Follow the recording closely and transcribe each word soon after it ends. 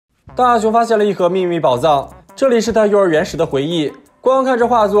大雄发现了一盒秘密宝藏，这里是他幼儿园时的回忆。光看这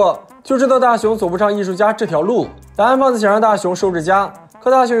画作就知道大雄走不上艺术家这条路。蓝胖子想让大雄收拾家，可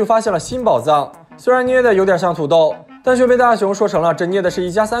大雄又发现了新宝藏，虽然捏的有点像土豆，但却被大雄说成了真捏的是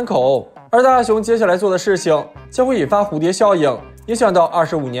一家三口。而大雄接下来做的事情将会引发蝴蝶效应，影响到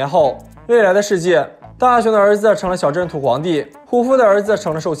25年后未来的世界。大雄的儿子成了小镇土皇帝，虎夫的儿子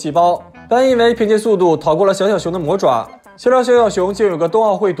成了受气包。本以为凭借速度逃过了小小熊的魔爪，谁料小小熊竟有个冬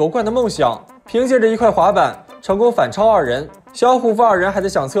奥会夺冠的梦想，凭借着一块滑板成功反超二人。小虎夫二人还在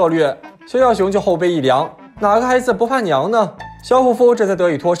想策略，小小熊就后背一凉，哪个孩子不怕娘呢？小虎夫这才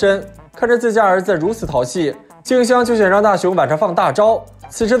得以脱身。看着自家儿子如此淘气，静香就想让大雄晚上放大招。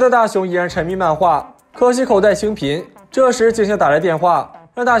此时的大雄依然沉迷漫画，可惜口袋清贫。这时静香打来电话，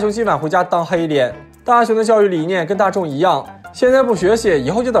让大雄今晚回家当黑脸。大雄的教育理念跟大众一样，现在不学习，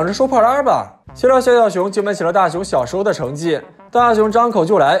以后就等着收破烂吧。谁料小小熊竟问起了大雄小时候的成绩，大雄张口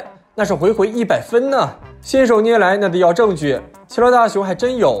就来，那是回100分呢。信手拈来，那得要证据。谁料大雄还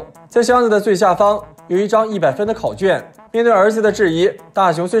真有，在箱子的最下方有一张100分的考卷。面对儿子的质疑，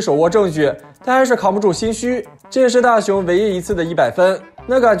大雄虽手握证据，但还是扛不住心虚。这是大雄唯一一次的100分，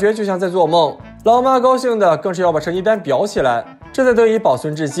那感觉就像在做梦。老妈高兴的更是要把成绩单裱起来，这才得以保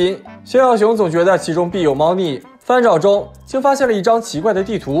存至今。小小熊总觉得其中必有猫腻，翻找中竟发现了一张奇怪的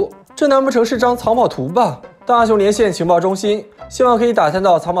地图，这难不成是张藏宝图吧？大雄连线情报中心，希望可以打探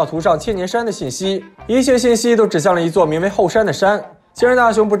到藏宝图上千年山的信息。一切信息都指向了一座名为后山的山。既然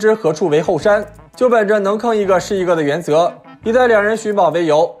大雄不知何处为后山，就本着能坑一个是一个的原则，以带两人寻宝为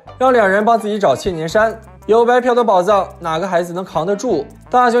由，让两人帮自己找千年山。有白嫖的宝藏，哪个孩子能扛得住？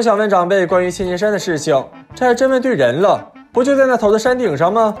大雄想问长辈关于千年山的事情，这还真问对人了。不就在那头的山顶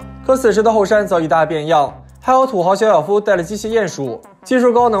上吗？可此时的后山早已大变样，还有土豪小小夫带了机械鼹鼠，技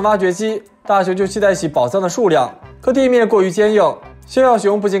术高能挖掘机。大雄就期待起宝藏的数量，可地面过于坚硬，小小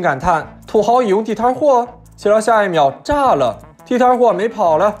熊不禁感叹：土豪也用地摊货？谁料下一秒炸了，地摊货没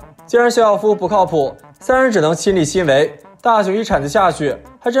跑了。既然小小夫不靠谱，三人只能亲力亲为。大雄一铲子下去，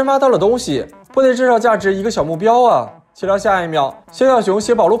还真挖到了东西，不得至少价值一个小目标啊！谁料下一秒，小小熊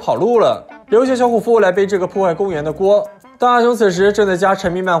携宝路跑路了，留下小虎夫来背这个破坏公园的锅。大雄此时正在家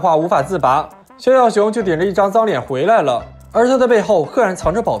沉迷漫画无法自拔，小小熊就顶着一张脏脸回来了，而他的背后赫然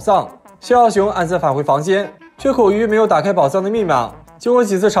藏着宝藏。小小熊暗自返回房间，却苦于没有打开宝藏的密码，经过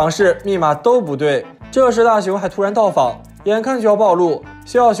几次尝试，密码都不对。这时大雄还突然到访，眼看就要暴露，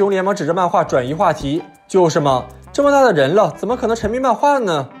小小熊连忙指着漫画转移话题：就是嘛，这么大的人了，怎么可能沉迷漫画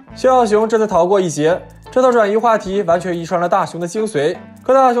呢？小小熊这才逃过一劫。这套转移话题完全遗传了大雄的精髓，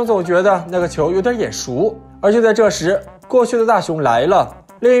可大雄总觉得那个球有点眼熟。而就在这时，过去的大雄来了。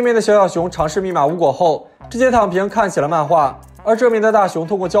另一面的小小熊尝试密码无果后，直接躺平看起了漫画。而这面的大雄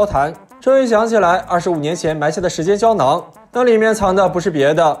通过交谈，终于想起来25年前埋下的时间胶囊，那里面藏的不是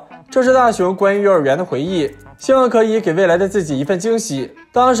别的，这是大雄关于幼儿园的回忆，希望可以给未来的自己一份惊喜。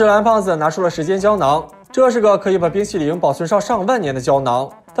当时蓝胖子拿出了时间胶囊，这是个可以把冰淇淋保存上上万年的胶囊。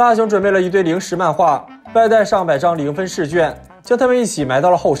大雄准备了一堆零食漫画，外带上百张0分试卷，将他们一起埋到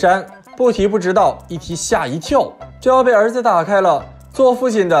了后山。不提不知道，一提吓一跳，这要被儿子打开了，做父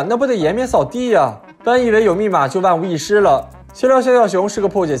亲的那不得颜面扫地呀！本以为有密码就万无一失了，谁料小小熊是个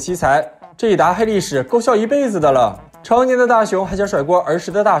破解奇才，这一沓黑历史够笑一辈子的了。成年的大雄还想甩锅儿时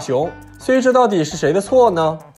的大雄，所以这到底是谁的错呢？